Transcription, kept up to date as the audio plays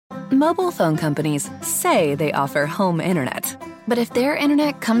Mobile phone companies say they offer home internet. But if their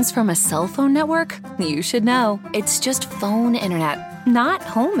internet comes from a cell phone network, you should know. It's just phone internet, not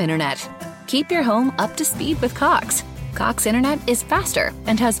home internet. Keep your home up to speed with Cox. Cox internet is faster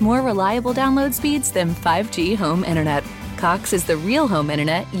and has more reliable download speeds than 5G home internet. Cox is the real home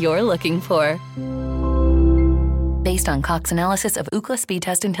internet you're looking for. Based on Cox analysis of Ookla speed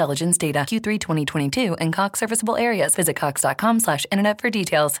test intelligence data Q3 2022 and Cox serviceable areas, visit cox.com/internet for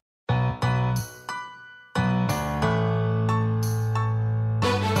details.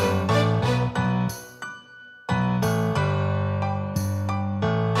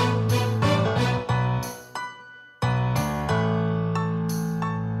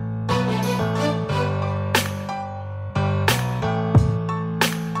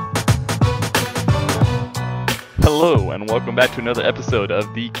 Hello, and welcome back to another episode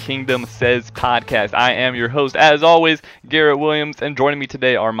of the Kingdom Says podcast. I am your host, as always, Garrett Williams, and joining me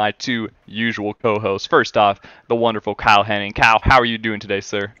today are my two usual co-hosts. First off, the wonderful Kyle Henning. Kyle, how are you doing today,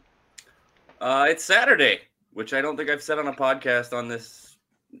 sir? It's Saturday, which I don't think I've said on a podcast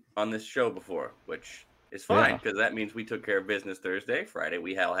on this show before, which is fine because that means we took care of business Thursday. Friday,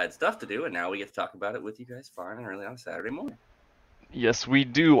 we all had stuff to do, and now we get to talk about it with you guys fine and early on Saturday morning. Yes, we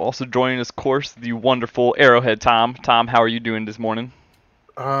do. Also joining us, of course, the wonderful Arrowhead Tom. Tom, how are you doing this morning?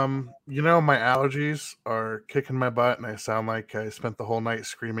 My allergies are kicking my butt, and I sound like I spent the whole night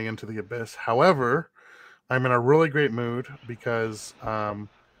screaming into the abyss. However, I'm in a really great mood because,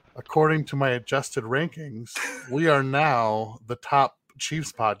 according to my adjusted rankings, we are now the top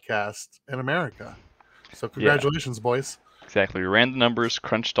Chiefs podcast in America. So congratulations, boys. Exactly. We ran the numbers,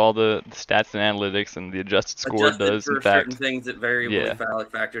 crunched all the stats and analytics, and the adjusted score does, in fact, certain things that variably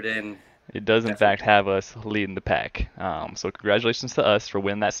factored in. It does, in fact, have us leading the pack. So congratulations to us for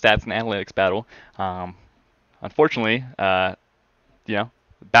winning that stats and analytics battle. Unfortunately,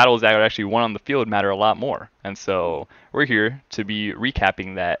 battles that are actually won on the field matter a lot more. And so we're here to be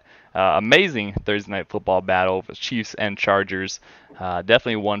recapping that amazing Thursday night football battle with Chiefs and Chargers.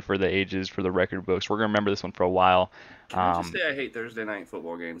 Definitely one for the ages, for the record books. We're going to remember this one for a while. Can I just say I hate Thursday night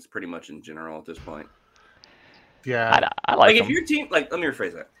football games pretty much in general at this point? Yeah. I like them. If your team, let me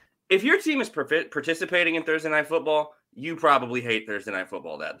rephrase that. If your team is participating in Thursday night football, you probably hate Thursday night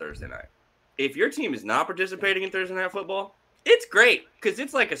football that Thursday night. If your team is not participating in Thursday night football, it's great because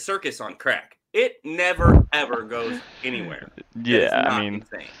it's like a circus on crack. It never, ever goes anywhere. Yeah, I mean,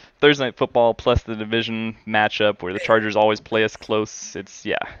 insane. Thursday night football plus the division matchup where the Chargers always play us close. It's,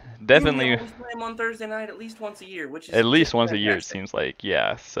 definitely. We always play them on Thursday night at least once a year, which is at least once fantastic. a year, it seems like.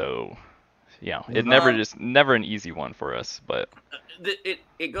 Yeah, so, it never an easy one for us, but.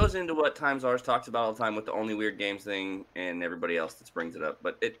 It goes into what Times Ours talks about all the time with the only weird games thing and everybody else that brings it up.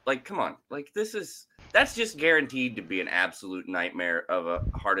 But come on, that's just guaranteed to be an absolute nightmare of a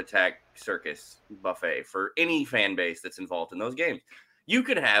heart attack circus buffet for any fan base that's involved in those games. You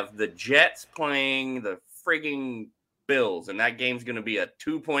could have the Jets playing the frigging Bills, and that game's going to be a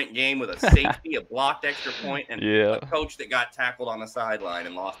 2-point game with a safety, a blocked extra point, and a coach that got tackled on the sideline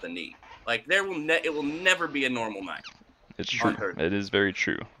and lost a knee. It will never be a normal night. It's true. It is very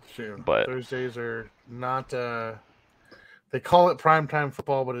true. But Thursdays are not. They call it primetime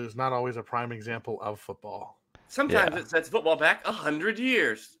football, but it is not always a prime example of football. Sometimes it sets football back 100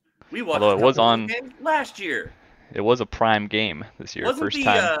 years. We watched it was on games last year. It was a prime game this year. Wasn't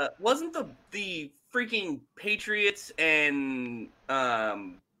the freaking Patriots and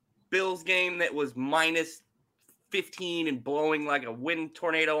Bills game that was minus 15 and blowing like a wind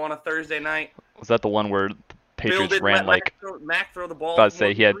tornado on a Thursday night? Was that the one where the Patriots ran Mac throw the ball? I was about to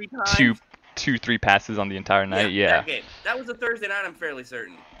say he had three passes on the entire night. Yeah. That game. That was a Thursday night. I'm fairly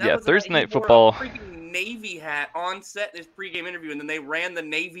certain. Thursday night football. He wore a freaking Navy hat on set in his pregame interview, and then they ran the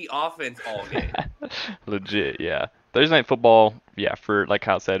Navy offense all game. Legit, yeah. Thursday night football, for like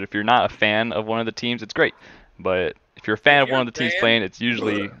Kyle said, if you're not a fan of one of the teams, it's great. But if you're a fan of one of the teams playing, it's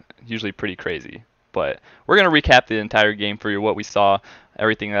usually pretty crazy. But we're gonna recap the entire game for you, what we saw,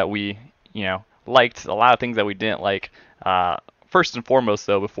 everything that we liked, a lot of things that we didn't like. First and foremost,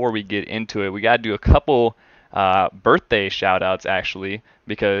 though, before we get into it, we got to do a couple birthday shout-outs, actually,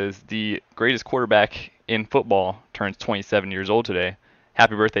 because the greatest quarterback in football turns 27 years old today.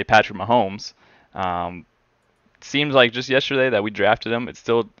 Happy birthday, Patrick Mahomes. Seems like just yesterday that we drafted him.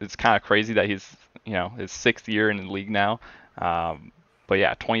 It's kind of crazy that he's, his 6th year in the league now. But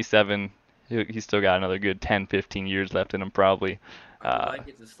yeah, 27, he's still got another good 10, 15 years left in him, probably. I'd like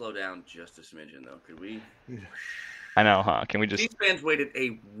it to slow down just a smidgen, though. Could we? I know, huh? Can we just? Chiefs fans waited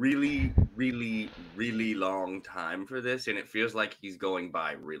a really, really, really long time for this, and it feels like he's going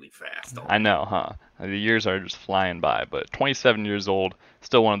by really fast. I know, huh? The years are just flying by, but 27 years old,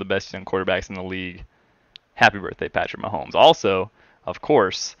 still one of the best young quarterbacks in the league. Happy birthday, Patrick Mahomes. Also, of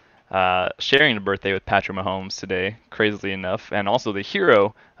course, sharing a birthday with Patrick Mahomes today, crazily enough, and also the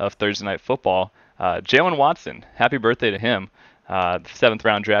hero of Thursday Night Football, Jaylen Watson. Happy birthday to him. The 7th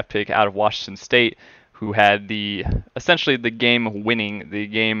round draft pick out of Washington State, who had essentially the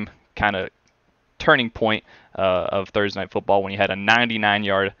game kind of turning point of Thursday Night Football when he had a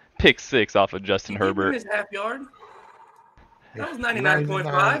 99-yard pick six off of Justin Herbert. His half yard. That was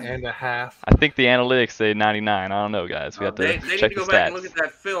 99.5 and a half. I think the analytics say 99. I don't know, guys. We have to they check need to go the back stats. and look at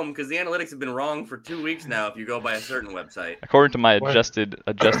that film because the analytics have been wrong for 2 weeks now. If you go by a certain website, According to my adjusted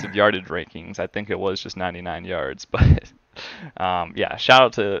yardage rankings, I think it was just 99 yards. But yeah, shout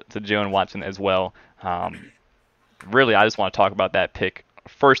out to Jaylen Watson as well. Really, I just want to talk about that pick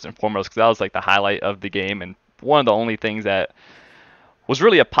first and foremost because that was like the highlight of the game and one of the only things that was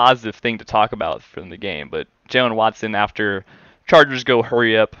really a positive thing to talk about from the game. But Jaylen Watson, after Chargers go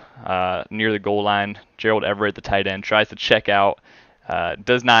hurry up near the goal line, Gerald Everett, the tight end, tries to check out,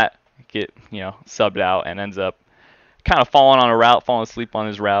 does not get subbed out, and ends up kind of falling asleep on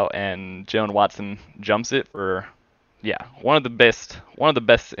his route, and Jaylen Watson jumps it for one of the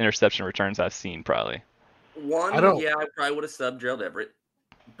best interception returns I've seen probably. I probably would have subbed Gerald Everett,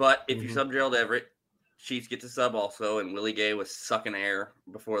 but if you sub Gerald Everett, Chiefs get to sub also, and Willie Gay was sucking air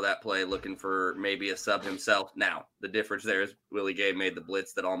before that play, looking for maybe a sub himself. Now, the difference there is Willie Gay made the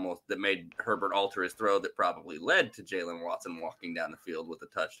blitz that made Herbert alter his throw that probably led to Jaylen Watson walking down the field with a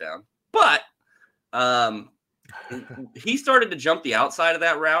touchdown. But he started to jump the outside of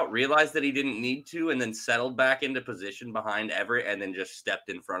that route, realized that he didn't need to, and then settled back into position behind Everett and then just stepped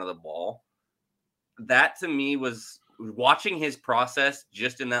in front of the ball. That, to me, was watching his process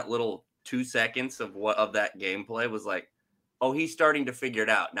just in that little 2 seconds of that gameplay was like, oh, he's starting to figure it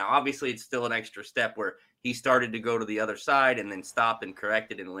out. Now, obviously, it's still an extra step where he started to go to the other side and then stopped and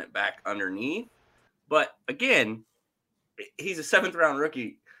corrected and went back underneath. But again, he's a 7th round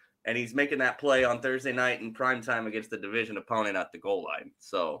rookie, and he's making that play on Thursday night in prime time against the division opponent at the goal line.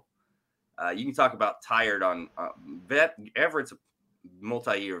 So you can talk about tired on Everett's a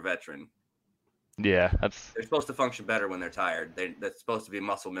multi-year veteran. Yeah, they're supposed to function better when they're tired. That's supposed to be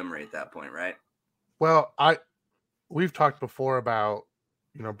muscle memory at that point, right? Well, we've talked before about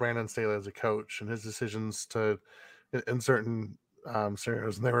Brandon Staley as a coach and his decisions to in certain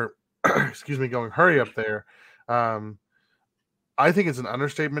scenarios, and they were going hurry up there. I think it's an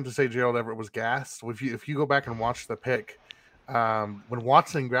understatement to say Gerald Everett was gassed. If you go back and watch the pick, when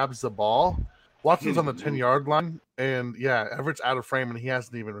Watson grabs the ball, Watson's on the 10-yard line, and Everett's out of frame, and he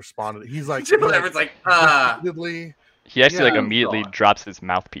hasn't even responded. He's like, Everett's like, He actually immediately drops his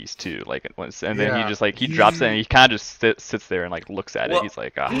mouthpiece too, and then he just he drops it, and he kind of just sits there and looks at it. He's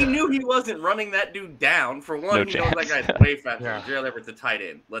like, he knew he wasn't running that dude down. For one, he knows that guy's way faster than Gerald Everett's a tight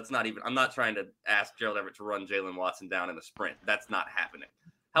end. I'm not trying to ask Gerald Everett to run Jaylen Watson down in a sprint. That's not happening.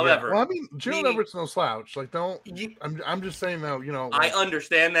 However, Gerald Everett's no slouch. I'm just saying though, I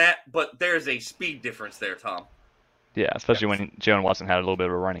understand that, but there's a speed difference there, Tom. Yeah, especially when Jaylen Watson had a little bit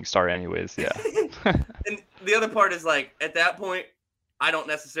of a running start anyways, yeah. And the other part is, at that point, I don't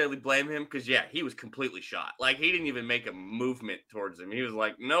necessarily blame him because, he was completely shot. He didn't even make a movement towards him. He was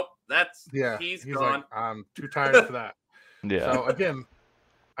like, nope, he's gone. I'm too tired for that. Yeah. So, again,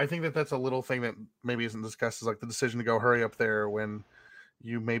 I think that's a little thing that maybe isn't discussed is, the decision to go hurry up there when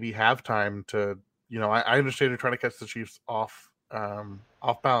you maybe have time to, I understand you're trying to catch the Chiefs off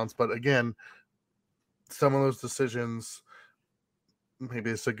balance, but again, some of those decisions, maybe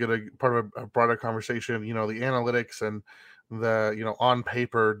it's a good part of a broader conversation, the analytics and the, on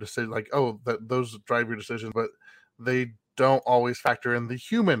paper decision, those drive your decisions, but they don't always factor in the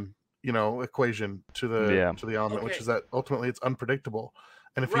human, equation to the element, which is that ultimately it's unpredictable.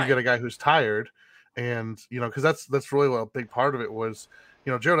 And if you get a guy who's tired and, because that's really a big part of it was,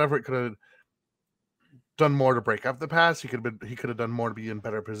 Gerald Everett could have done more to break up the pass. He could have done more to be in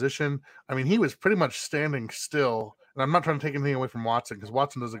better position. I mean, he was pretty much standing still. And I'm not trying to take anything away from Watson because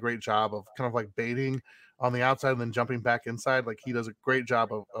Watson does a great job of kind of baiting on the outside and then jumping back inside. He does a great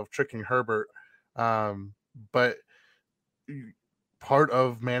job of tricking Herbert. But part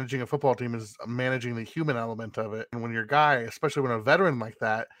of managing a football team is managing the human element of it. And when your guy, especially when a veteran like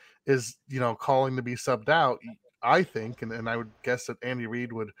that, is calling to be subbed out, I think, and I would guess that Andy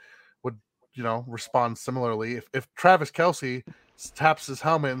Reid would respond similarly. If Travis Kelce taps his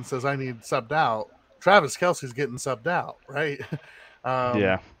helmet and says, I need subbed out, Travis Kelce's getting subbed out, right?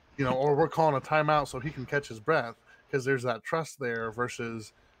 Or we're calling a timeout so he can catch his breath. because there's that trust there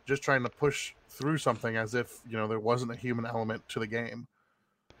versus just trying to push through something as if there wasn't a human element to the game.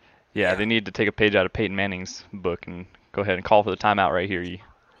 Yeah, they need to take a page out of Peyton Manning's book and go ahead and call for the timeout right here.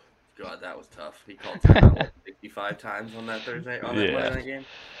 God, that was tough. He called timeout 65 times on that Thursday that Monday night game.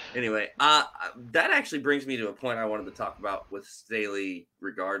 Anyway, that actually brings me to a point I wanted to talk about with Staley.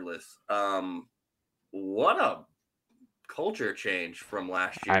 Regardless, what a culture change from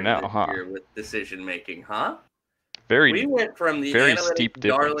last year to this year with decision making, huh? We went from the analytic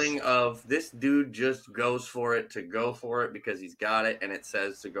darling of this dude just goes for it to go for it because he's got it and it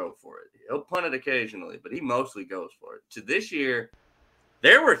says to go for it. He'll punt it occasionally, but he mostly goes for it. To this year,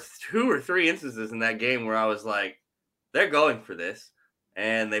 there were 2 or 3 instances in that game where I was like, they're going for this,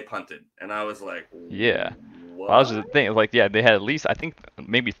 and they punted. And I was like, yeah. What? Well, I was just thinking, like, yeah, they had at least, I think,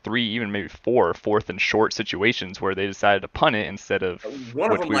 maybe 3, even maybe 4 fourth and short situations where they decided to punt it instead of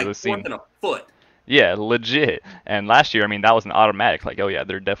one of them, like, fourth and a foot. Yeah, legit. And last year, I mean, that was an automatic. Like, oh yeah,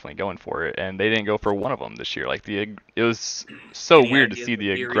 they're definitely going for it, and they didn't go for one of them this year. Like it was so weird to see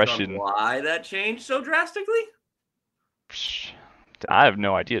the aggression. Why that changed so drastically? I have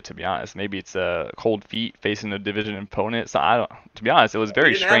no idea, to be honest. Maybe it's cold feet facing a division opponent. So I don't. To be honest, it was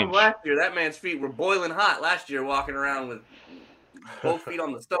very strange. Last year, that man's feet were boiling hot. Last year, walking around with both feet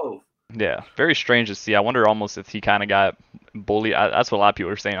on the stove. Yeah, very strange to see. I wonder almost if he kind of got bullied. That's what a lot of people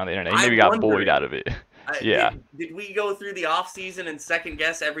are saying on the internet. He maybe got bullied out of it. Yeah. Did we go through the offseason and second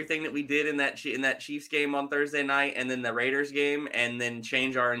guess everything that we did in that Chiefs game on Thursday night and then the Raiders game and then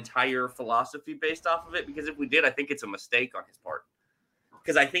change our entire philosophy based off of it? Because if we did, I think it's a mistake on his part.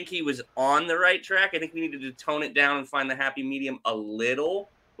 Because I think he was on the right track. I think we needed to tone it down and find the happy medium a little.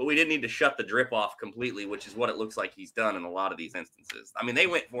 But we didn't need to shut the drip off completely, which is what it looks like he's done in a lot of these instances. I mean, they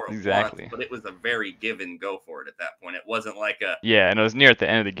went for it once, but it was a very give and go for it at that point. It wasn't like a... Yeah, and it was near at the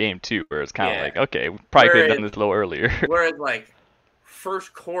end of the game, too, where it's kind of like, okay, we probably could have done this a little earlier. Whereas, like,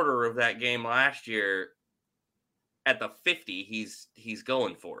 first quarter of that game last year, at the 50, he's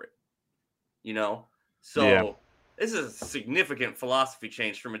going for it. So... Yeah. This is a significant philosophy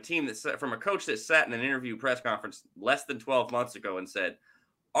change from from a coach that sat in an interview press conference less than 12 months ago and said,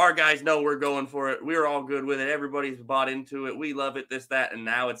 our guys know we're going for it. We're all good with it. Everybody's bought into it. We love it, this, that. And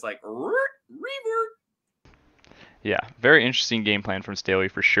now it's like, revert. Yeah, very interesting game plan from Staley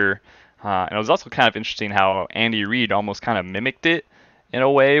for sure. And it was also kind of interesting how Andy Reid almost kind of mimicked it in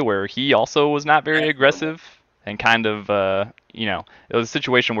a way where he also was not very aggressive and kind of, it was a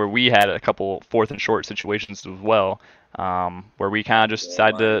situation where we had a couple fourth and short situations as well, where we kind of just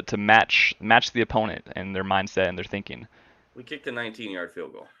decided to match the opponent and their mindset and their thinking. We kicked a 19-yard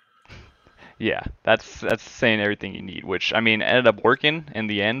field goal. Yeah, that's saying everything you need, which, I mean, ended up working in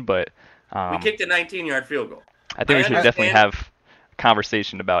the end, but... we kicked a 19-yard field goal. I think we should definitely have a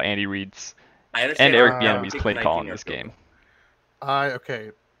conversation about Andy Reid's and Eric Bieniemy's play call in this game.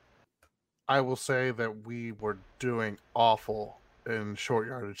 Okay. I will say that we were doing awful in short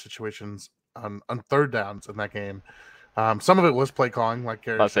yardage situations on third downs in that game. Some of it was play calling, like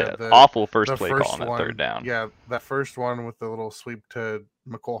Garrett said. Awful first play call on that third down. Yeah, that first one with the little sweep to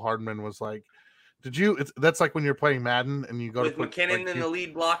McCole Hardman was like, that's like when you're playing Madden and you go with McKinnon in the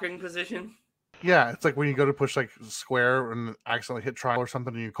lead blocking position? Yeah, it's like when you go to push like square and accidentally hit triangle or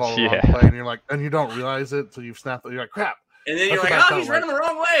something and you call the wrong play and you're like, and you don't realize it, so you've snapped it, you're like, crap. And then you're like, oh, he's running the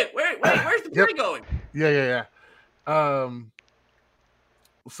wrong way. Wait, where's the play going? Yeah.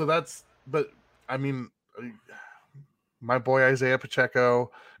 So but I mean, my boy Isaiah Pacheco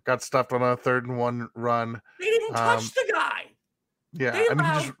got stuffed on a 3rd and 1 run. They didn't touch the guy. Yeah, I mean,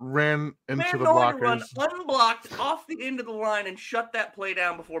 he just ran into the blockers. Run unblocked off the end of the line and shut that play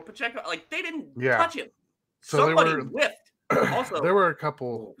down before Pacheco. Like, they didn't touch him. So somebody whiffed. Also, there were a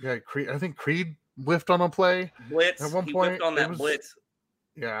couple. Yeah, I think Creed whiffed on a play. Blitz. At one point, whiffed on that blitz.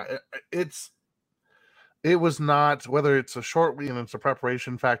 Yeah, it was not, whether it's a short week and it's a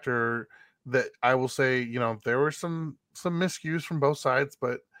preparation factor, that I will say, there were some miscues from both sides,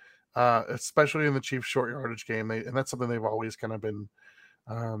 but especially in the Chiefs short yardage game, and that's something they've always kind of been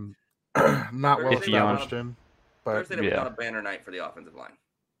not well established in. But Thursday was not a banner night for the offensive line.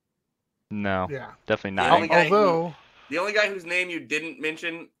 No, definitely not. The only guy whose name you didn't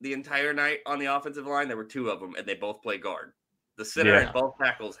mention the entire night on the offensive line, there were 2 of them, and they both play guard. The center and both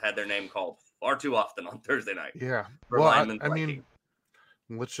tackles had their name called far too often on Thursday night. Yeah. Well, I mean,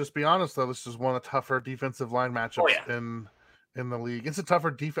 let's just be honest, though. This is one of the tougher defensive line matchups in the league. It's a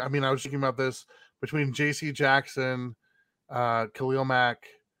tougher defense. I mean, I was thinking about this between J.C. Jackson, Khalil Mack,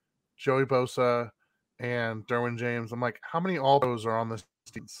 Joey Bosa, and Derwin James. I'm like, how many All-Pros are on this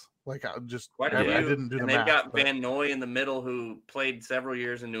team? Like, I didn't do the math. They've got Van Noy in the middle, who played several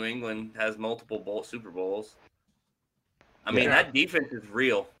years in New England, has multiple Super Bowls. I mean, that defense is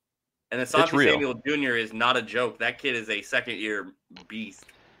real. And Asante Samuel Jr. is not a joke. That kid is a second-year beast.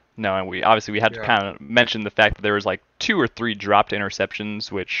 No, and we had to kind of mention the fact that there was like 2 or 3 dropped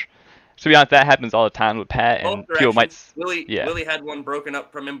interceptions, which, to be honest, that happens all the time with Pat. And people might. Willie had one broken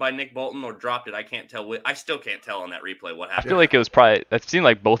up from him by Nick Bolton or dropped it. I can't tell. I still can't tell on that replay what happened. I feel like it was probably. It seemed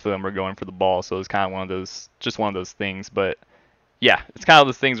like both of them were going for the ball, so it was kind of one of those things. But yeah, it's kind of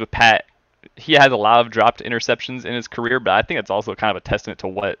those things with Pat. He has a lot of dropped interceptions in his career, but I think it's also kind of a testament to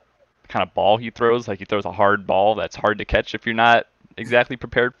what kind of ball he throws. Like, he throws a hard ball that's hard to catch if you're not exactly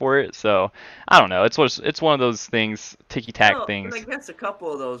prepared for it. So I don't know. It's one of those things, ticky-tack things. I guess a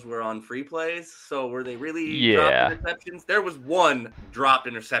couple of those were on free plays. So were they really dropped interceptions? There was one dropped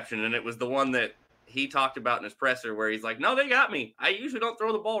interception, and it was the one that he talked about in his presser where he's like, no, they got me. I usually don't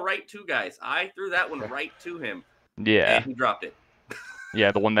throw the ball right to guys. I threw that one right to him. Yeah. And he dropped it.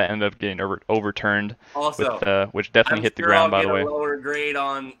 Yeah, the one that ended up getting overturned. Also, which definitely hit the ground, by the way. A lower grade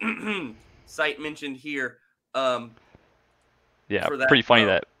on site mentioned here. Yeah, pretty funny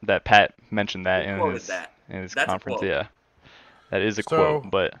that Pat mentioned that in his conference. Yeah, that is a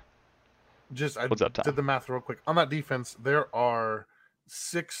quote. But what's up, Tom? Did the math real quick on that defense. There are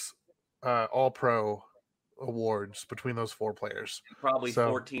 6 All-Pro awards between those 4 players. Probably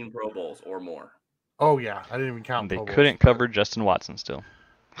 14 Pro Bowls or more. Oh yeah, I didn't even count. They couldn't cover Justin Watson still.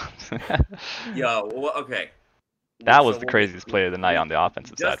 Okay. That was the craziest play of the night on the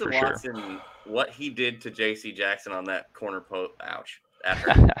offensive side for sure. Justin Watson, what he did to J.C. Jackson on that corner post, ouch.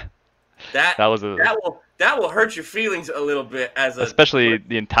 That will hurt your feelings a little bit especially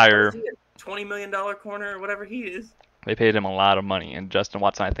the entire $20 million corner or whatever he is. They paid him a lot of money, and Justin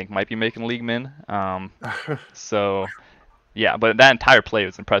Watson, I think, might be making league min. So. Yeah, but that entire play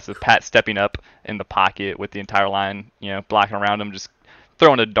was impressive. Pat stepping up in the pocket with the entire line, blocking around him, just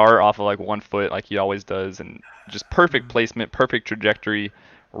throwing a dart off of like 1 foot like he always does, and just perfect placement, perfect trajectory,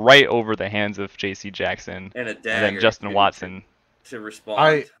 right over the hands of J.C. Jackson and then Justin Watson to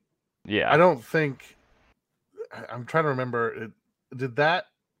respond. I don't think. I'm trying to remember. Was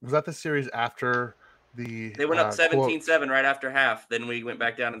that the series after the? They went up 17-7 right after half. Then we went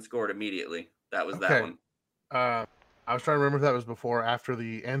back down and scored immediately. That was that one. I was trying to remember if that was before or after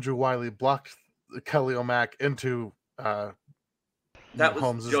the Andrew Wiley blocked Kelly O'Mac into that was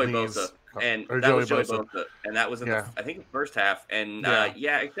Holmes' Joey knees. Bosa. And that was Joey Bosa. And that was in the first half. And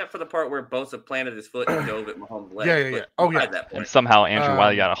except for the part where Bosa planted his foot and dove at Mahomes' leg. Yeah. Oh yeah. And somehow Andrew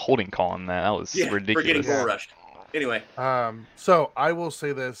Wiley got a holding call on that. That was ridiculous. For getting bull rushed. Anyway. So I will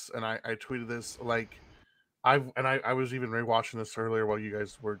say this, and I tweeted this, like I was even rewatching this earlier while you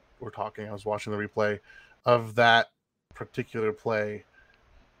guys were talking. I was watching the replay of that particular play.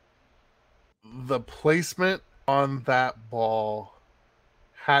 The placement on that ball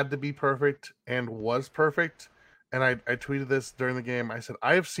had to be perfect and was perfect. And I tweeted this during the game. I said,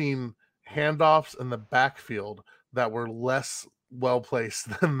 I have seen handoffs in the backfield that were less well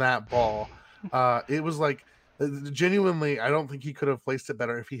placed than that ball. It was like, genuinely, I don't think he could have placed it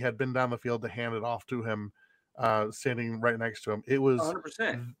better if he had been down the field to hand it off to him, standing right next to him. It was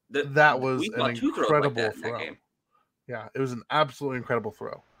 100%. That was an incredible throw. Yeah, it was an absolutely incredible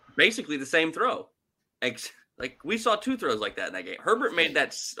throw. Basically the same throw. Like, we saw 2 throws like that in that game. Herbert made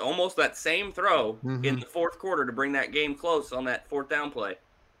almost that same throw in the fourth quarter to bring that game close on that 4th down play.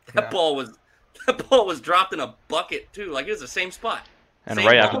 That ball was dropped in a bucket too. Like, it was the same spot. And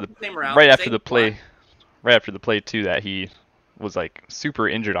right after the play too, that he was like super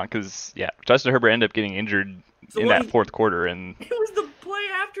injured on, because Justin Herbert ended up getting injured in that fourth quarter, and it was the play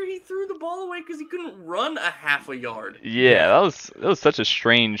after he threw the ball away because he couldn't run a half a yard. Yeah, that was such a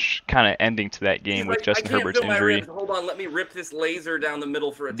strange kind of ending to that game with Justin Herbert's injury. Hold on, let me rip this laser down the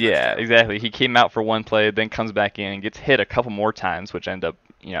middle for a touchdown. Yeah, exactly. He came out for one play, then comes back in and gets hit a couple more times, which end up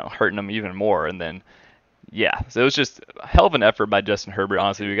hurting him even more, and then. Yeah, so it was just a hell of an effort by Justin Herbert.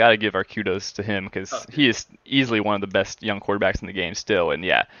 Honestly, we got to give our kudos to him because he is easily one of the best young quarterbacks in the game still. And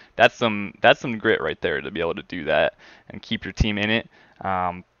that's some grit right there to be able to do that and keep your team in it.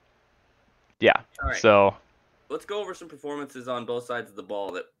 All right. So let's go over some performances on both sides of the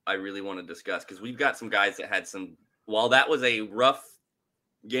ball that I really want to discuss, because we've got some guys that had some. While that was a rough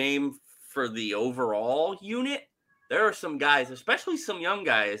game for the overall unit, there are some guys, especially some young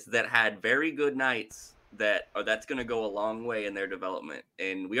guys, that had very good nights. That's going to go a long way in their development.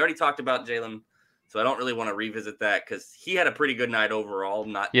 And we already talked about Jaylen, so I don't really want to revisit that because he had a pretty good night overall.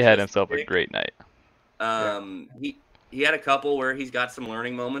 He had himself a great night. He had a couple where he's got some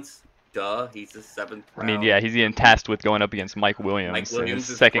learning moments. He's the 7th round. I mean, he's getting tasked with going up against Mike Williams in his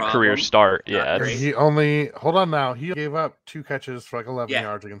second career start. He hold on now. He gave up 2 catches for like 11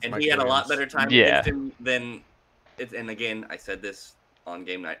 yards against Mike Williams. And he had a lot better time against him than And again, I said this on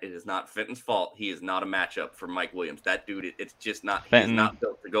game night. It is not Fenton's fault. He is not a matchup for Mike Williams. That dude, it's just not. He is not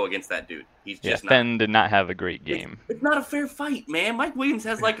built to go against that dude. He's just not. Fenton did not have a great game. It's not a fair fight, man. Mike Williams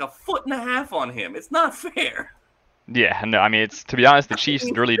has like 1.5 feet on him. It's not fair. Yeah, no, I mean, it's to be honest, the Chiefs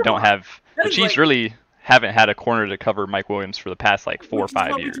really don't have. The Chiefs really haven't had a corner to cover Mike Williams for the past like 4 or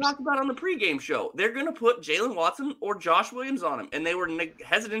 5 years. We talked about on the pregame show. They're going to put Jaylen Watson or Josh Williams on him, and they were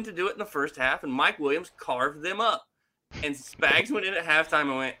hesitant to do it in the first half, and Mike Williams carved them up. And Spags went in at halftime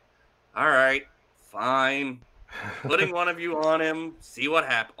and went, all right, fine. Putting one of you on him, see what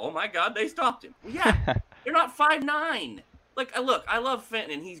happens. Oh, my God, they stopped him. Well, yeah, you're not 5'9". Like, look, I love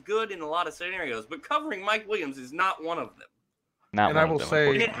Fenton, and he's good in a lot of scenarios, but covering Mike Williams is not one of them. And I will say,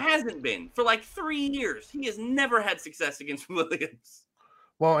 and it hasn't been for like 3 years. He has never had success against Williams.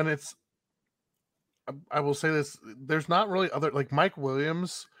 Well, and I will say this: there's not really other like Mike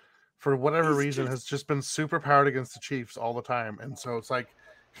Williams, for whatever reason, has just been super powered against the Chiefs all the time, and so it's like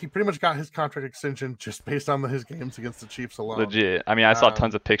he pretty much got his contract extension just based on his games against the Chiefs alone. Legit. I mean, I saw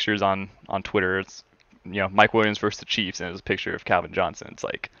tons of pictures on Twitter. It's Mike Williams versus the Chiefs, and it was a picture of Calvin Johnson. It's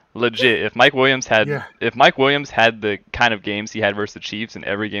like legit. If Mike Williams had the kind of games he had versus the Chiefs in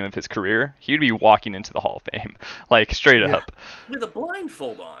every game of his career, he'd be walking into the Hall of Fame, like straight up with a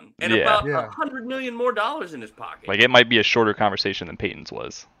blindfold on and about $100 million more in his pocket. Like it might be a shorter conversation than Peyton's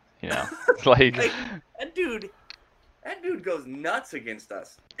was. Like that dude goes nuts against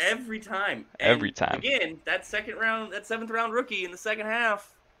us every time. Every time. Again, that 7th round rookie in the second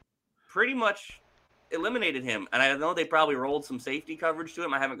half, pretty much eliminated him. And I know they probably rolled some safety coverage to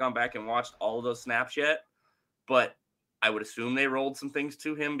him. I haven't gone back and watched all of those snaps yet, but I would assume they rolled some things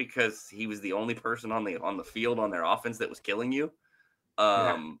to him because he was the only person on the field on their offense that was killing you.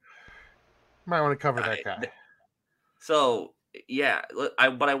 Might want to cover that guy. So yeah, I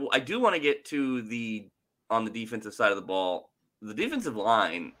do want to get to on the defensive side of the ball. The defensive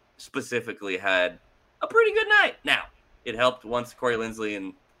line specifically had a pretty good night. Now it helped once Corey Linsley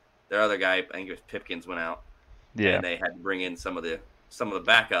and their other guy, I think it was Pipkins, went out. Yeah, and they had to bring in some of the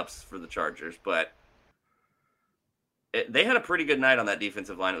backups for the Chargers, but they had a pretty good night on that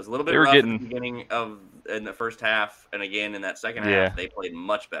defensive line. It was a little bit rough at the beginning in the first half, and again in that second half, they played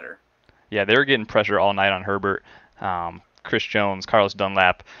much better. Yeah, they were getting pressure all night on Herbert. Chris Jones, Carlos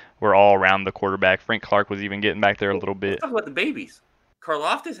Dunlap were all around the quarterback. Frank Clark was even getting back there a little bit. Let's talk about the babies.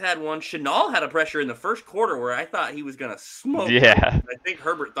 Karlaftis had one. Chanel had a pressure in the first quarter where I thought he was going to smoke. Yeah. I think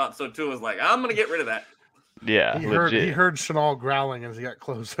Herbert thought so too. I was like, I'm going to get rid of that. Yeah, he heard Chanel growling as he got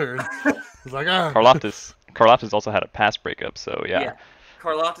closer. He's like, ah. Karlaftis also had a pass breakup, so yeah.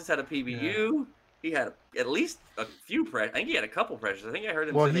 Karlaftis had a PBU. He had at least a few pressures. I think he had a couple pressures. I think I heard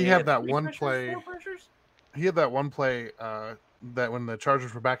him. Well, say he had that one pressures, play. He had that one play that when the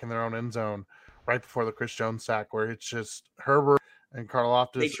Chargers were back in their own end zone, right before the Chris Jones sack, where it's just Herbert and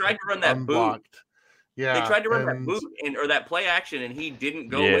Karlaftis. They tried to run that unblocked. boot. Yeah, they tried to run that boot or that play action, and he didn't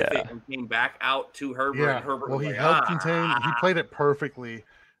go with it and came back out to Herbert. Yeah. And Herbert well, he helped contain. He played it perfectly,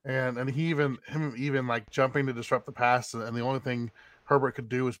 and he even like jumping to disrupt the pass, and the only thing Herbert could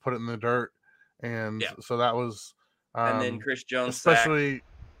do was put it in the dirt, and so that was. And then Chris Jones, especially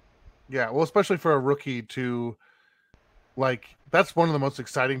for a rookie to. Like that's one of the most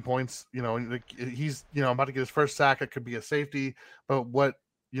exciting points, he's about to get his first sack. It could be a safety, but what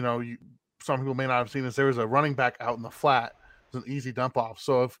some people may not have seen is there was a running back out in the flat. It was an easy dump off.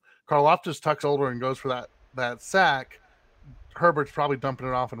 So if Karlaftis tucks over and goes for that sack, Herbert's probably dumping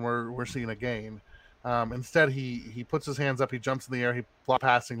it off, and we're seeing a gain. Instead, he puts his hands up, he jumps in the air, he blocks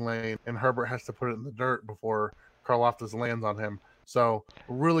passing lane, and Herbert has to put it in the dirt before Karlaftis lands on him. So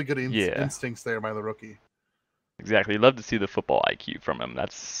really good instincts there by the rookie. Exactly. Love to see the football IQ from him.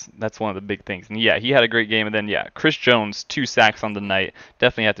 That's one of the big things. And yeah, he had a great game. And then Chris Jones, 2 sacks on the night.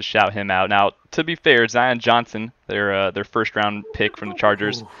 Definitely have to shout him out. Now, to be fair, Zion Johnson, their first round pick from the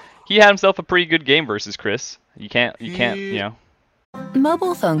Chargers, he had himself a pretty good game versus Chris. You can't.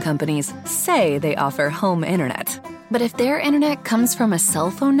 Mobile phone companies say they offer home internet. But if their internet comes from a cell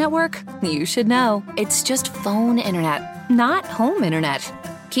phone network, you should know. It's just phone internet, not home internet.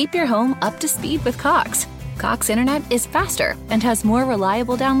 Keep your home up to speed with Cox. Cox Internet is faster and has more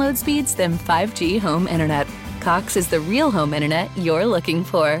reliable download speeds than 5G home internet. Cox is the real home internet you're looking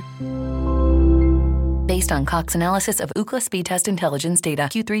for. Based on Cox analysis of Ookla speed test intelligence data,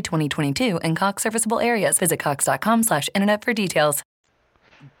 Q3 2022, and Cox serviceable areas. Visit cox.com/internet for details.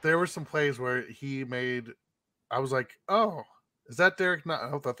 There were some plays where I was like, oh, is that Derek? No,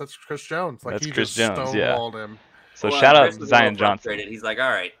 I thought that's Chris Jones. Like that's he Chris just Jones, stonewalled him. So shout out Zion Johnson. He's like,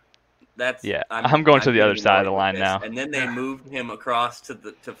 all right, I'm going to the other side of the line now. And then they moved him across to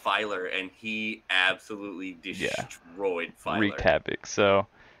Filer, and he absolutely destroyed Filer. Wreaked havoc. So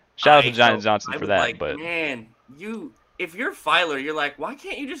shout out to Johnny Johnson for that. Like, but man, if you're Filer, you're like, why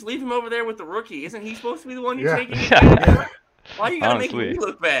can't you just leave him over there with the rookie? Isn't he supposed to be the one you're taking? Why are you gonna make me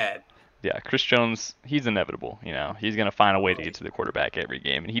look bad? Yeah, Chris Jones, he's inevitable. He's gonna find a way to get to the quarterback every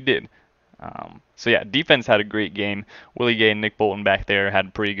game, and he did. So yeah, defense had a great game. Willie Gay and Nick Bolton back there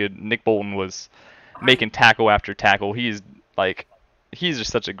had pretty good. Nick Bolton was making tackle after tackle. He's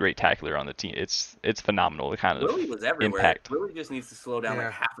just such a great tackler on the team. It's phenomenal the kind of Willie was everywhere. impact. Willie just needs to slow down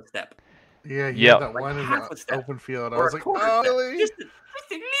like half a step. Yeah, yeah, that one in the open field. I was like, oh, just a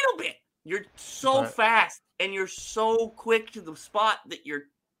little bit. You're so fast, and you're so quick to the spot that you're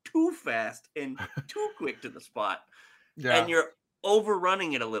too fast and too quick to the spot, and you're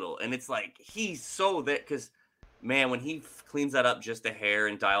overrunning it a little. And it's like he's so that because, man, when he cleans that up just a hair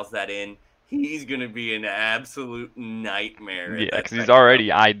and dials that in, he's gonna be an absolute nightmare. Yeah, because he's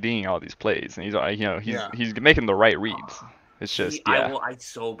already IDing all these plays, and he's making the right reads. It's just, I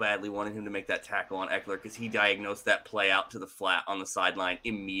so badly wanted him to make that tackle on Eckler because he diagnosed that play out to the flat on the sideline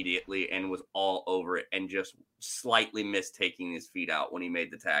immediately and was all over it and just slightly missed taking his feet out when he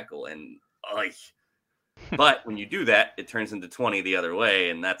made the tackle. And but when you do that, it turns into 20 the other way,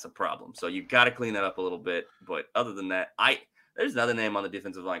 and that's a problem. So you've got to clean that up a little bit. But other than that, there's another name on the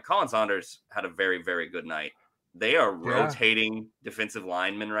defensive line. Colin Saunders had a very, very good night. They are rotating defensive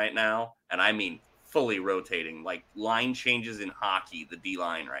linemen right now, and I mean fully rotating, like line changes in hockey, the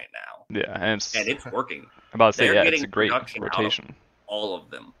D-line right now. Yeah, and it's working. I'm about to say, it's a great rotation. All of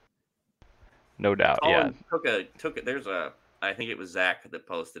them. No doubt, Colin took it. I think it was Zach that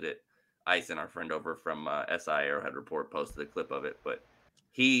posted it. Ison, our friend over from SI Arrowhead Report, posted a clip of it, but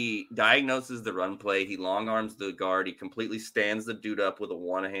he diagnoses the run play. He long arms the guard. He completely stands the dude up with a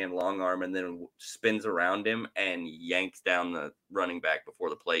one-hand long arm and then spins around him and yanks down the running back before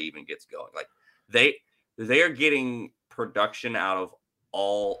the play even gets going. Like, they are getting production out of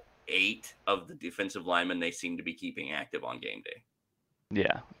all 8 of the defensive linemen they seem to be keeping active on game day.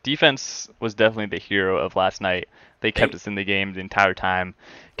 Yeah, defense was definitely the hero of last night. They kept us in the game the entire time,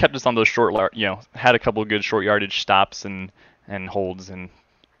 kept us on those had a couple of good short yardage stops and holds, and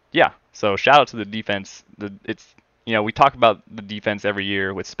so shout out to the defense. We talk about the defense every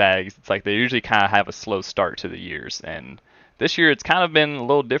year with Spags. It's like they usually kind of have a slow start to the years, and this year, it's kind of been a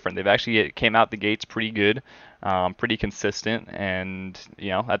little different. They've actually came out the gates pretty good, pretty consistent, and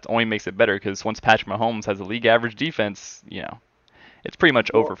that only makes it better because once Patrick Mahomes has a league average defense, it's pretty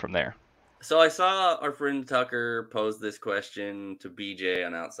much over from there. So I saw our friend Tucker pose this question to BJ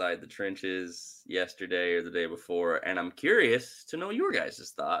on Outside the Trenches yesterday or the day before, and I'm curious to know your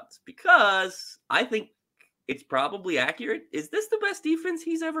guys' thoughts because I think it's probably accurate. Is this the best defense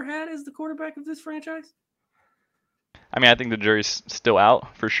he's ever had as the quarterback of this franchise? I mean, I think the jury's still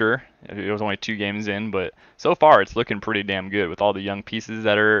out for sure. It was only 2 games in, but so far it's looking pretty damn good with all the young pieces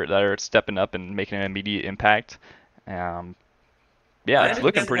that are stepping up and making an immediate impact. It's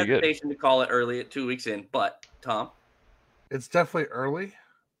looking pretty good. To call it early at 2 weeks in, but Tom, it's definitely early.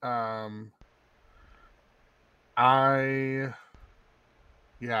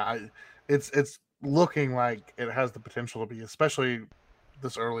 It's looking like it has the potential to be, especially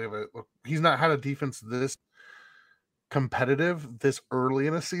this early of it. Look, he's not had a defense this competitive this early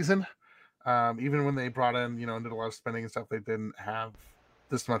in a season. Even when they brought in, and did a lot of spending and stuff, they didn't have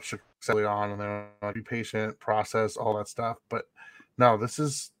this much success early on, and they're going to be patient, process all that stuff. But no,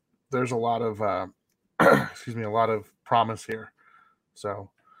 there's a lot of a lot of promise here. So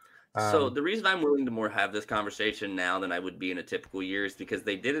the reason I'm willing to more have this conversation now than I would be in a typical year is because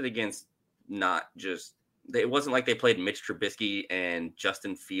they did it against not just. It wasn't like they played Mitch Trubisky and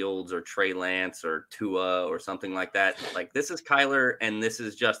Justin Fields or Trey Lance or Tua or something like that. Like, this is Kyler and this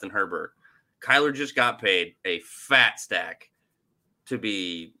is Justin Herbert. Kyler just got paid a fat stack to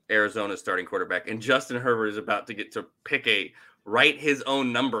be Arizona's starting quarterback, and Justin Herbert is about to get to write his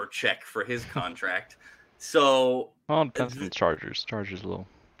own number check for his contract. So, well, it depends on the Chargers. Chargers a little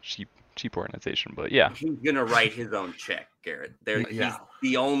cheap organization, but yeah, he's gonna write his own check, Garrett. He's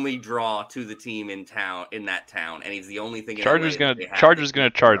the only draw to the team in that town, and he's the only thing. Chargers gonna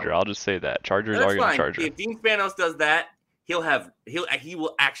charge her. I'll just say that Chargers are gonna charge her. If Dean Spanos does that, he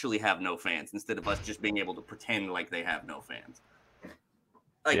will actually have no fans instead of us just being able to pretend like they have no fans.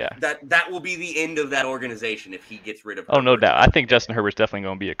 That will be the end of that organization if he gets rid of Herbert. Oh, no doubt. I think Justin Herbert's definitely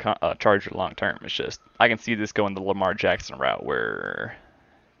going to be a Charger long term. It's just I can see this going the Lamar Jackson route where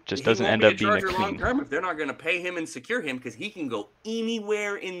just doesn't end up being a clean. Long term if they're not going to pay him and secure him because he can go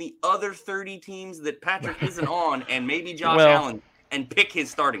anywhere in the other 30 teams that Patrick isn't on and maybe Josh Allen and pick his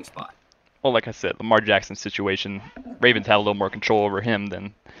starting spot. well, like I said, Lamar Jackson situation, Ravens had a little more control over him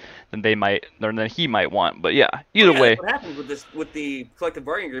than he might want. But yeah, either way. That's what happens with the collective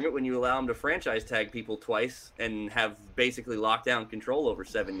bargaining agreement when you allow them to franchise tag people twice and have basically lockdown control over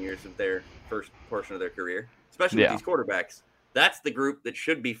 7 years of their first portion of their career, especially with these quarterbacks. That's the group that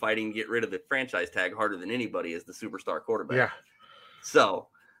should be fighting to get rid of the franchise tag harder than anybody is the superstar quarterback. Yeah. So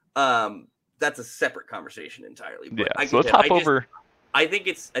that's a separate conversation entirely. But so let's hop over. I think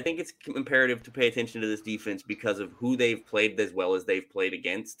it's imperative to pay attention to this defense because of who they've played as well as they've played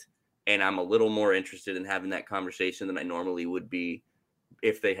against. And I'm a little more interested in having that conversation than I normally would be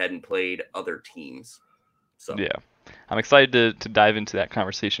if they hadn't played other teams. So yeah, I'm excited to dive into that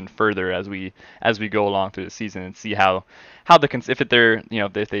conversation further as we go along through the season and see how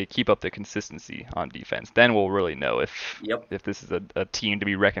if they keep up the consistency on defense, then we'll really know if this is a team to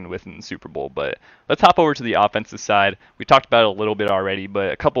be reckoned with in the Super Bowl. But let's hop over to the offensive side. We talked about it a little bit already,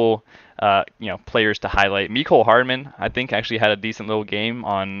 but a couple players to highlight. Mecole Hardman, I think, actually had a decent little game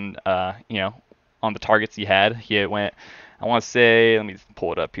on the targets he had. He went, I want to say, let me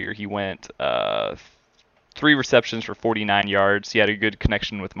pull it up here. He went 3 receptions for 49 yards. He had a good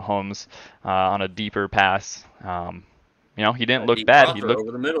connection with Mahomes on a deeper pass. He didn't look bad. He looked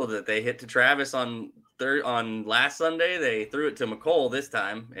over the middle that they hit to Travis on last Sunday. They threw it to Mecole this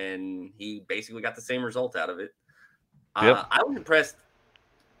time, and he basically got the same result out of it. I was impressed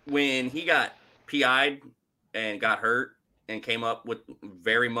when he got PI'd and got hurt and came up with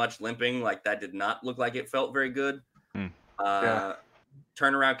very much limping. Like, that did not look like it felt very good.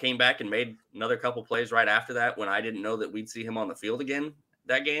 Turnaround, came back and made another couple plays right after that when I didn't know that we'd see him on the field again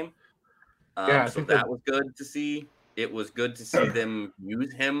that game. So that was good to see. It was good to see them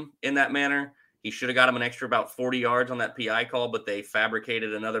use him in that manner. He should have got him an extra about 40 yards on that PI call, but they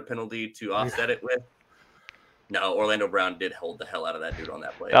fabricated another penalty to offset it with. No, Orlando Brown did hold the hell out of that dude on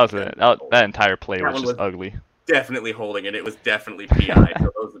that play. That entire play was just ugly. Definitely holding it. It was definitely PI.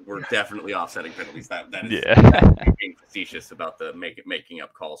 So those were definitely offsetting penalties. That is being facetious about the making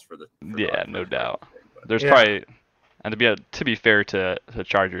up calls for the no doubt. There's probably, and to be fair to the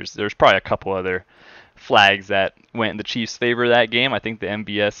Chargers, there's probably a couple other flags that went in the Chiefs' favor that game. I think the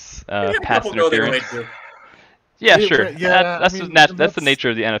MBS pass interference. Yeah, sure. Yeah, that's the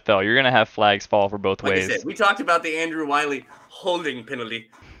nature of the NFL. You're gonna have flags fall for both ways. I said, we talked about the Andrew Wiley holding penalty.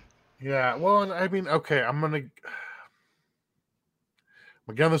 Yeah, well, I mean, okay, I'm gonna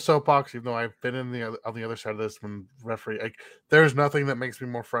get on the soapbox, even though I've been on the other side of this when referee. There's nothing that makes me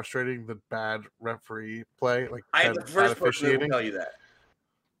more frustrating than bad referee play. I am the first person that will tell you that.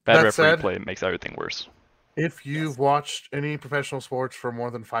 Bad referee play makes everything worse. If you've watched any professional sports for more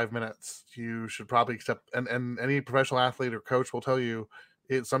than 5 minutes, you should probably accept. And any professional athlete or coach will tell you,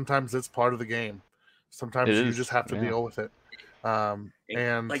 sometimes it's part of the game. Sometimes you just have to deal with it. And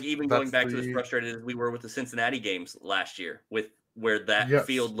even going back to as frustrated as we were with the Cincinnati games last year, where that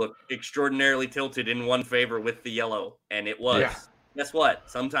field looked extraordinarily tilted in one favor with the yellow, and it was. Yeah. Guess what?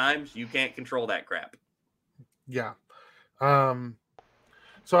 Sometimes you can't control that crap. Yeah.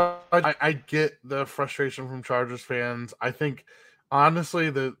 So I get the frustration from Chargers fans. I think, honestly,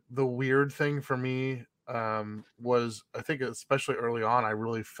 the weird thing for me was, I think especially early on, I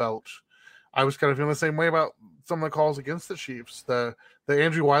really felt I was kind of feeling the same way about some of the calls against the Chiefs. The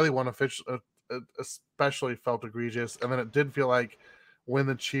Andrew Wiley one especially felt egregious, and then it did feel like when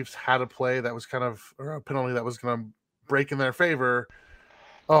the Chiefs had a play that was or a penalty that was going to break in their favor.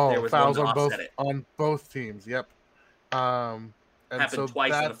 Fouls on both teams. Yep. Happened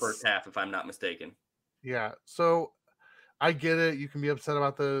twice in the first half, if I'm not mistaken. Yeah, so I get it. You can be upset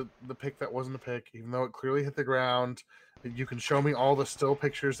about the pick that wasn't a pick, even though it clearly hit the ground. You can show me all the still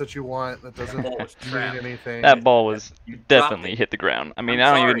pictures that you want. That doesn't mean anything. That ball was definitely hit the ground. I mean,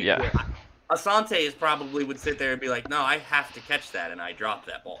 I don't even. Yeah. Asante probably would sit there and be like, "No, I have to catch that," and I dropped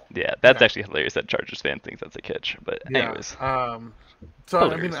that ball. Yeah, that's actually hilarious. That Chargers fan thinks that's a catch, but anyways. So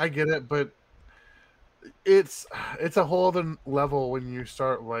hilarious. I mean, I get it, but it's a whole other level when you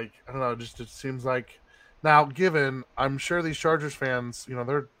start, I don't know, just it seems like now, given I'm sure these Chargers fans,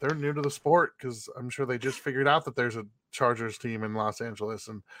 they're new to the sport, because I'm sure they just figured out that there's a Chargers team in Los Angeles,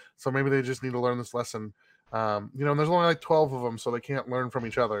 and so maybe they just need to learn this lesson. And there's only 12 of them, so they can't learn from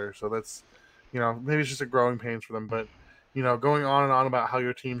each other. So that's, maybe it's just a growing pains for them. But going on and on about how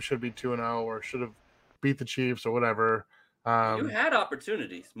your team should be 2-0 or should have beat the Chiefs or whatever. You had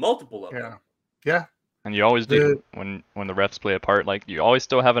opportunities, multiple of them. Yeah. And you always do when the refs play a part. You always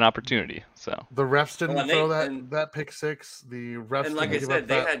still have an opportunity. So the refs didn't throw that pick six. The refs, and like I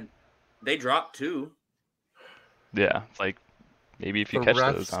said, they dropped 2. Yeah, maybe if you catch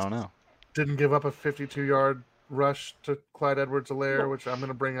those, I don't know. Didn't give up a 52-yard rush to Clyde Edwards-Helaire, which I'm going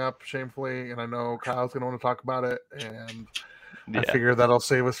to bring up shamefully, and I know Kyle's going to want to talk about it, and I figure that'll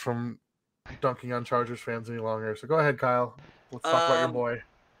save us from dunking on Chargers fans any longer. So go ahead, Kyle. Let's talk about your boy.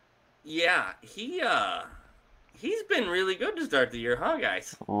 Yeah, he's been really good to start the year, huh,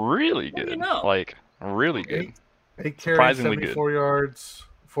 guys? Really good. Like, really good. 8 carries, 74 yards,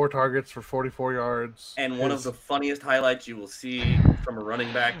 4 targets for 44 yards. And one of the funniest highlights you will see from a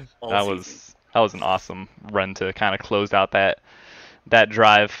running back all season. That was an awesome run to kind of close out that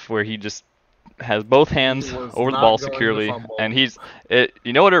drive where he just has both hands over the ball securely, and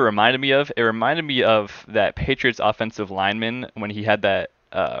you know what it reminded me of? It reminded me of that Patriots offensive lineman when he had that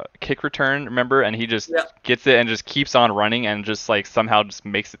kick return, remember? And he just gets it and just keeps on running and just like somehow just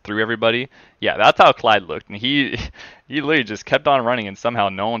makes it through everybody. Yeah, that's how Clyde looked, and he literally just kept on running and somehow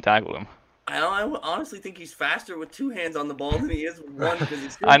no one tackled him. I honestly think he's faster with 2 hands on the ball than he is with one, because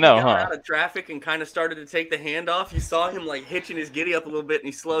as soon as he got out of traffic and kind of started to take the handoff, you saw him like hitching his giddy up a little bit, and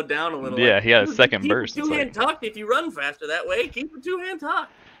he slowed down a little. Yeah, like, he had a second burst. Keep a 2-hand tuck if you run faster that way. Keep a 2-hand tuck.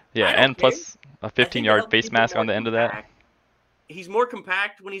 Yeah, and plus a 15-yard face mask on the end of that. He's more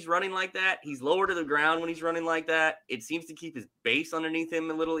compact when he's running like that. He's lower to the ground when he's running like that. It seems to keep his base underneath him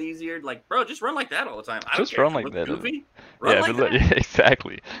a little easier. Like, bro, just run like that all the time. Just run like that. Yeah,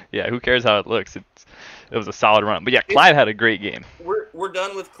 exactly. Yeah, who cares how it looks? It was a solid run. But yeah, Clyde had a great game. We're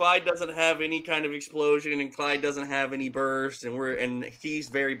done with Clyde. Doesn't have any kind of explosion, and Clyde doesn't have any burst, and he's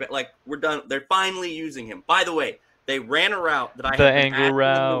very bad. Like, we're done. They're finally using him. By the way, they ran a route that I have been asking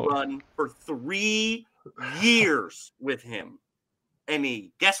them to run for 3 years with him. And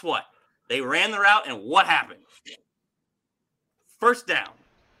guess what? They ran the route, and what happened? First down.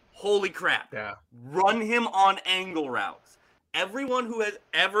 Holy crap. Yeah. Run him on angle routes. Everyone who has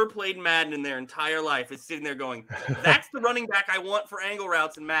ever played Madden in their entire life is sitting there going, that's the running back I want for angle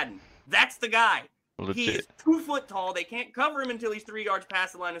routes in Madden. That's the guy. Legit. He is 2 foot tall. They can't cover him until he's 3 yards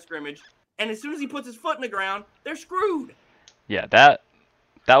past the line of scrimmage. And as soon as he puts his foot in the ground, they're screwed. Yeah, that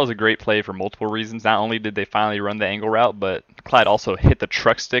was a great play for multiple reasons. Not only did they finally run the angle route, but Clyde also hit the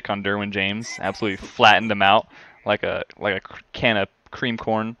truck stick on Derwin James, absolutely flattened him out like a can of cream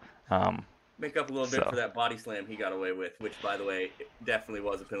corn. Make up a little bit for that body slam he got away with, which, by the way, definitely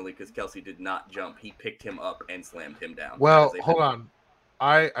was a penalty because Kelsey did not jump. He picked him up and slammed him down. Well, hold on.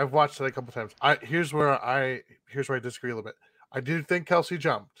 I've watched it a couple times. Here's where I disagree a little bit. I do think Kelsey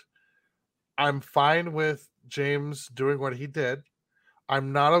jumped. I'm fine with James doing what he did.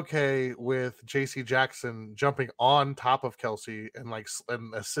 I'm not okay with J.C. Jackson jumping on top of Kelsey and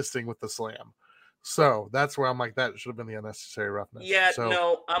assisting with the slam. So that's where I'm like, that should have been the unnecessary roughness. Yeah,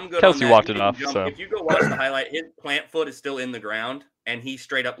 no, I'm good. Kelsey walked it off. So if you go watch the highlight, his plant foot is still in the ground, and he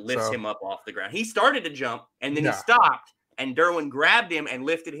straight up lifts him up off the ground. He started to jump, and then he stopped, and Derwin grabbed him and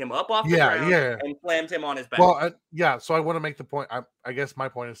lifted him up off the ground and slammed him on his back. Well, so I want to make the point. I guess my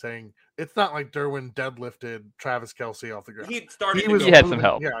point is saying it's not like Derwin deadlifted Travis Kelce off the ground. He started. He had some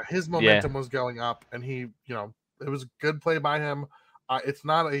help. Yeah, his momentum was going up, and it was a good play by him. It's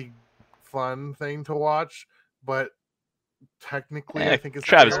not a fun thing to watch, but technically, I think it's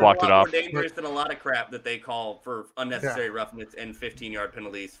Travis walked it off. More dangerous than a lot of crap that they call for unnecessary roughness and 15-yard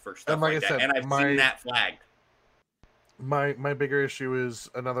penalties for stuff like that. And I've seen that flagged. My bigger issue is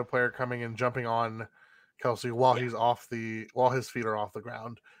another player coming and jumping on Kelsey while his feet are off the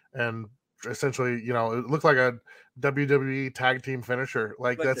ground, and essentially, it looked like a WWE tag team finisher.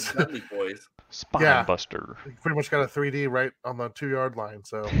 Like that's the Dudley Boys. Spine buster. Pretty much got a 3D right on the 2-yard line.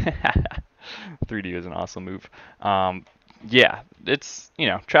 So 3D was an awesome move. It's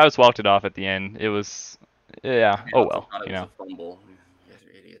Travis walked it off at the end. It was oh well. It was a fumble. You guys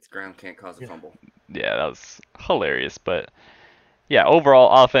are idiots. Ground can't cause a fumble. Yeah, that was hilarious. But yeah,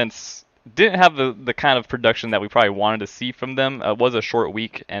 overall offense didn't have the kind of production that we probably wanted to see from them. It was a short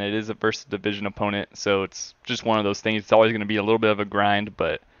week, and it is a versus division opponent, so it's just one of those things. It's always going to be a little bit of a grind,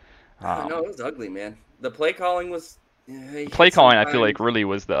 but no, it was ugly, man. The play calling was. Play calling, I feel like, really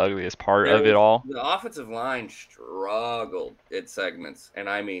was the ugliest part of it all. The offensive line struggled in segments, and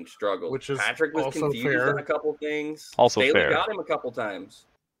I mean struggled. Which is Patrick was also confused fair. on a couple things. Also Staley fair. got him a couple times.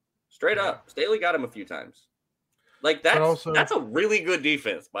 Straight up, Staley got him a few times. Like that's a really good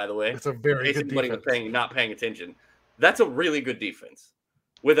defense, by the way. It's a very good defense. Anybody was not paying attention. That's a really good defense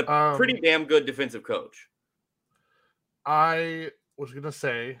with a pretty damn good defensive coach. I was gonna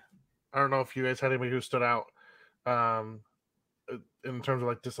say, I don't know if you guys had anybody who stood out in terms of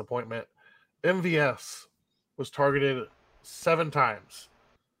like disappointment. MVS was targeted 7 times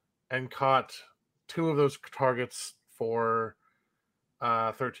and caught 2 of those targets for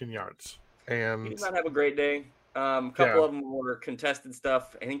 13 yards. And he did not have a great day. Couple of them were contested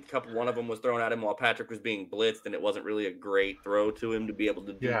stuff. I think one of them was thrown at him while Patrick was being blitzed, and it wasn't really a great throw to him to be able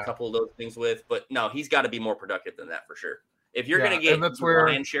to do a couple of those things with. But no, he's got to be more productive than that for sure. If you're going to get the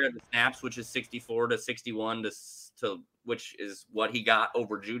lion's share of the snaps, which is 64 to 61 to which is what he got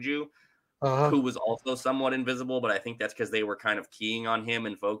over Juju, who was also somewhat invisible, but I think that's because they were kind of keying on him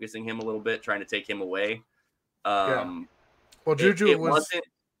and focusing him a little bit, trying to take him away. Well, Juju wasn't.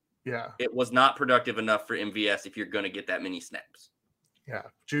 Yeah, it was not productive enough for MVS if you're going to get that many snaps. Yeah,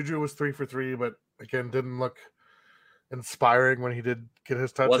 Juju was 3 for 3, but again, didn't look inspiring when he did get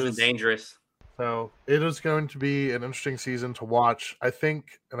his touches. Wasn't dangerous. So it is going to be an interesting season to watch. I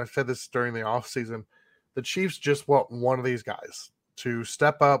think, and I said this during the offseason, the Chiefs just want one of these guys to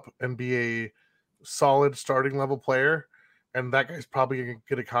step up and be a solid starting level player, and that guy's probably going to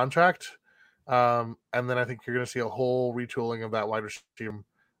get a contract. And then I think you're going to see a whole retooling of that wide receiver.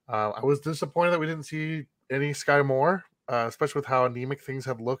 I was disappointed that we didn't see any Sky Moore, especially with how anemic things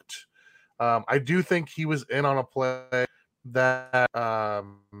had looked. I do think he was in on a play that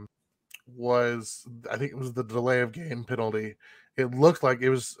was, I think it was the delay of game penalty. It looked like it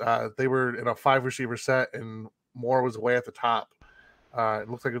was they were in a 5-receiver set and Moore was way at the top. It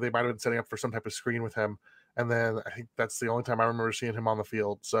looked like they might have been setting up for some type of screen with him. And then I think that's the only time I remember seeing him on the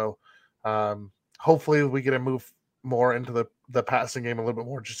field. So hopefully we get to move more into the passing game a little bit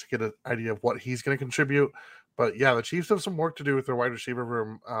more just to get an idea of what he's going to contribute. But yeah, the Chiefs have some work to do with their wide receiver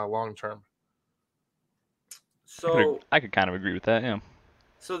room long term. So I could kind of agree with that, yeah.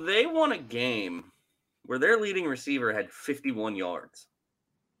 So they won a game where their leading receiver had 51 yards.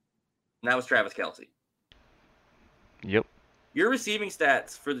 And that was Travis Kelce. Yep. Your receiving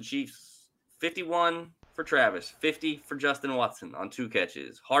stats for the Chiefs, 51 for Travis, 50 for Justin Watson on 2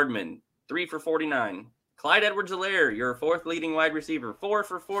 catches. Hardman, 3 for 49. Clyde Edwards-Helaire, your 4th leading wide receiver, 4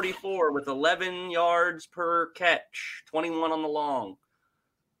 for 44 with 11 yards per catch, 21 on the long.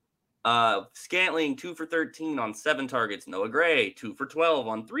 Scantling, 2 for 13 on 7 targets. Noah Gray, 2 for 12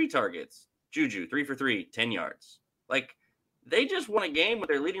 on 3 targets. Juju, 3 for 3, 10 yards. Like, they just won a game with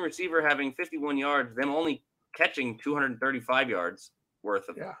their leading receiver having 51 yards, them only catching 235 yards worth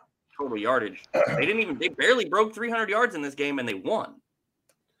of total yardage. They barely broke 300 yards in this game, and they won.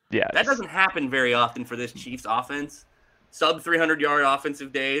 Yeah, that doesn't happen very often for this Chiefs offense. Sub 300-yard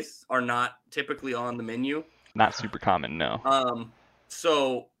offensive days are not typically on the menu. Not super common, no.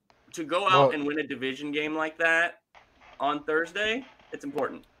 So to go out and win a division game like that on Thursday, it's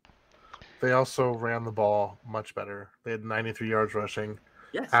important. They also ran the ball much better. They had 93 yards rushing.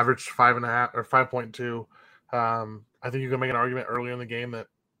 Yes. Averaged 5.5 or 5.2. I think you can make an argument earlier in the game that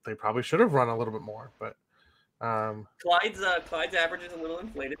they probably should have run a little bit more, but Clyde's average is a little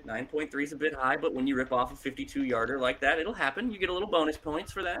inflated. 9.3 is a bit high, but when you rip off a 52-yarder like that, it'll happen. You get a little bonus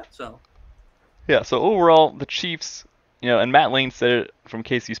points for that. So yeah. So overall, the Chiefs, and Matt Lane said it from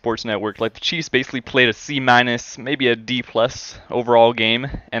KC Sports Network, like the Chiefs basically played a C-, maybe a D+ overall game,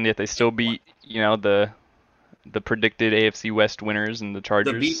 and yet they still beat the predicted AFC West winners and the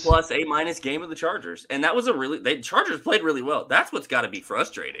Chargers. The B+, A- game of the Chargers, and that was the Chargers played really well. That's what's got to be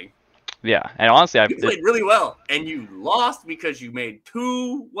frustrating. Yeah, and honestly, you played really well, and you lost because you made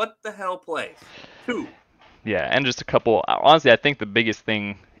 2 what-the-hell plays. 2. Yeah, and just a couple. Honestly, I think the biggest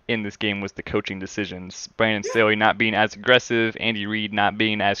thing in this game was the coaching decisions. Brandon Staley not being as aggressive, Andy Reid not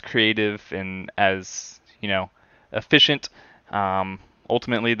being as creative and as efficient.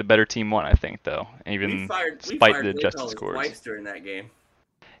 Ultimately, the better team won, I think, though, even despite the adjusted scores. Twice during that game.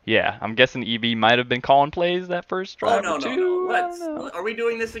 Yeah, I'm guessing EB might have been calling plays that first drive. Oh, no. Are we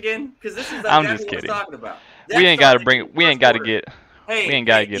doing this again? Because this is I'm just kidding. What we're talking about. We ain't got to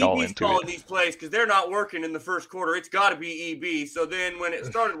get all EB's into calling it. These plays because they're not working in the first quarter. It's got to be EB. So then when it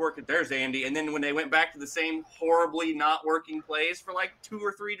started working, there's Andy. And then when they went back to the same horribly not working plays for like 2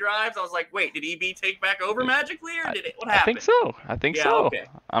 or 3 drives, I was like, wait, did EB take back over magically or did it? What happened? I think so. Okay.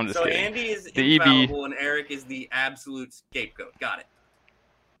 I'm just kidding. So Andy is infallible and Eric is the absolute scapegoat. Got it.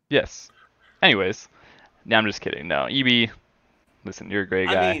 Yes. Anyways, I'm just kidding. No, EB, listen, you're a great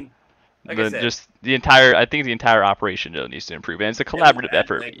guy. I mean, like I said, I think the entire operation needs to improve, and it's a collaborative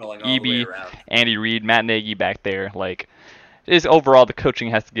effort. EB, Andy Reid, Matt Nagy back there, overall the coaching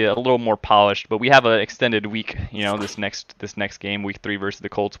has to get a little more polished. But we have an extended week, this next game, week 3 versus the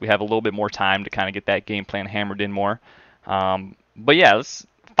Colts. We have a little bit more time to kind of get that game plan hammered in more. But yeah,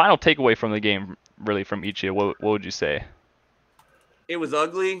 final takeaway from the game, really, from each of you. What would you say? It was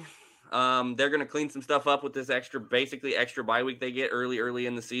ugly.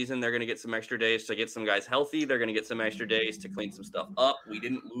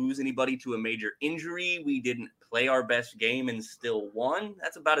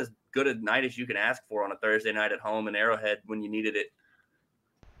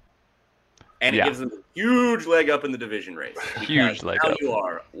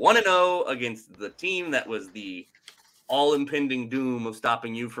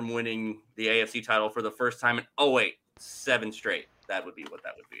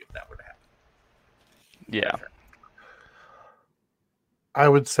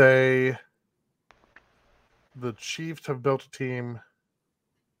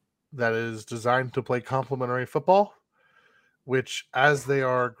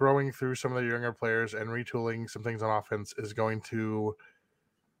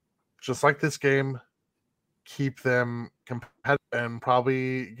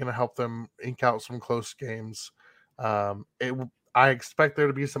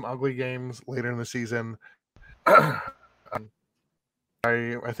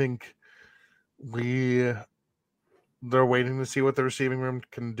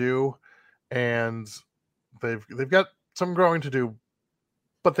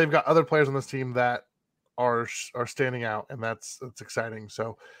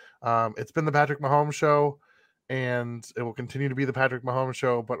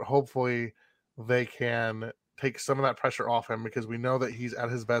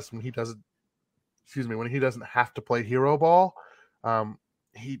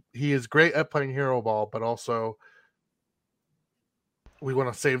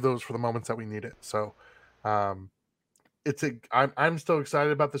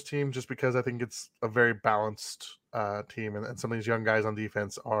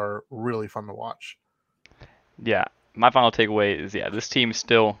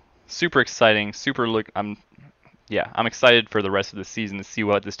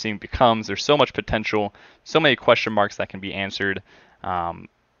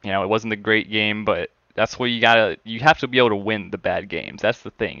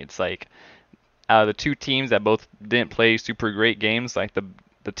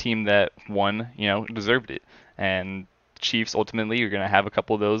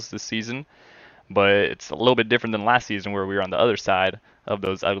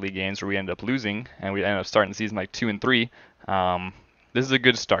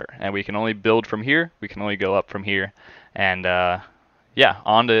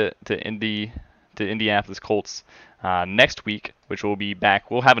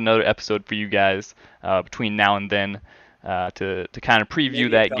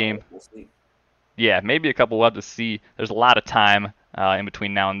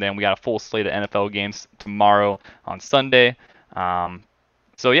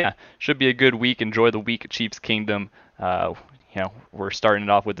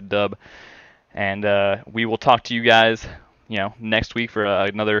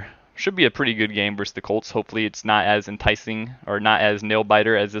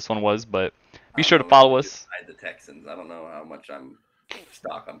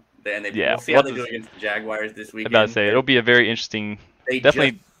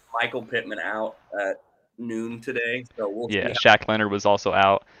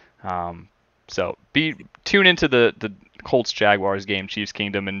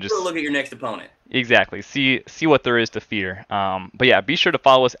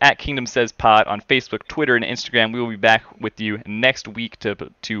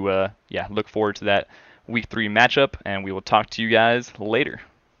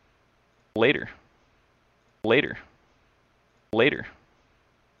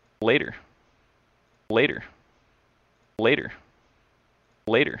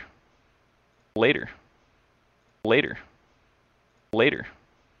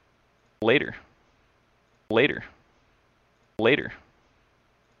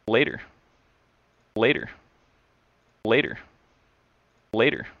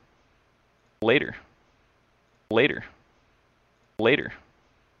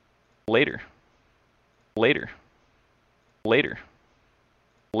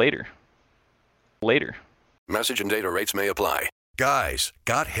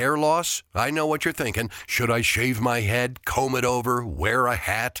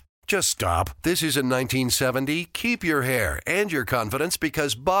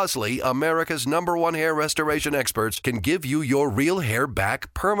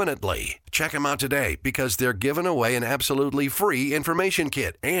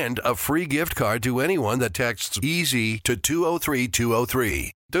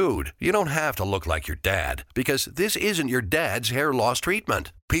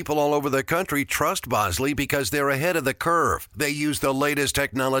 People all over the country trust Bosley because they're ahead of the curve. They use the latest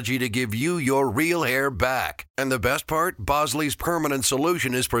technology to give you your real hair back. And the best part? Bosley's permanent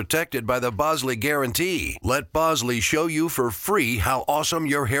solution is protected by the Bosley Guarantee. Let Bosley show you for free how awesome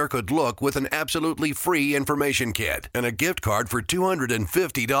your hair could look with an absolutely free information kit and a gift card for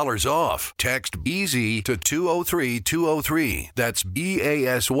 $250 off. Text EASY to 203-203. That's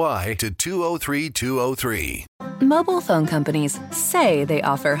BASY to 203-203. Mobile phone companies say they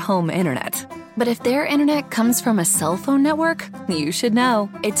offer home internet. But if their internet comes from a cell phone network, you should know.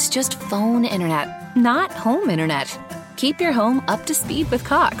 It's just phone internet, not home internet. Keep your home up to speed with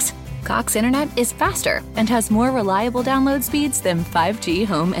Cox. Cox internet is faster and has more reliable download speeds than 5G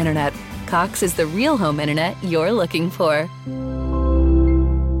home internet. Cox is the real home internet you're looking for.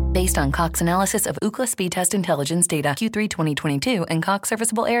 Based on Cox analysis of Ookla speed test intelligence data Q3 2022 and Cox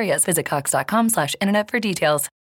serviceable areas, visit cox.com/internet for details.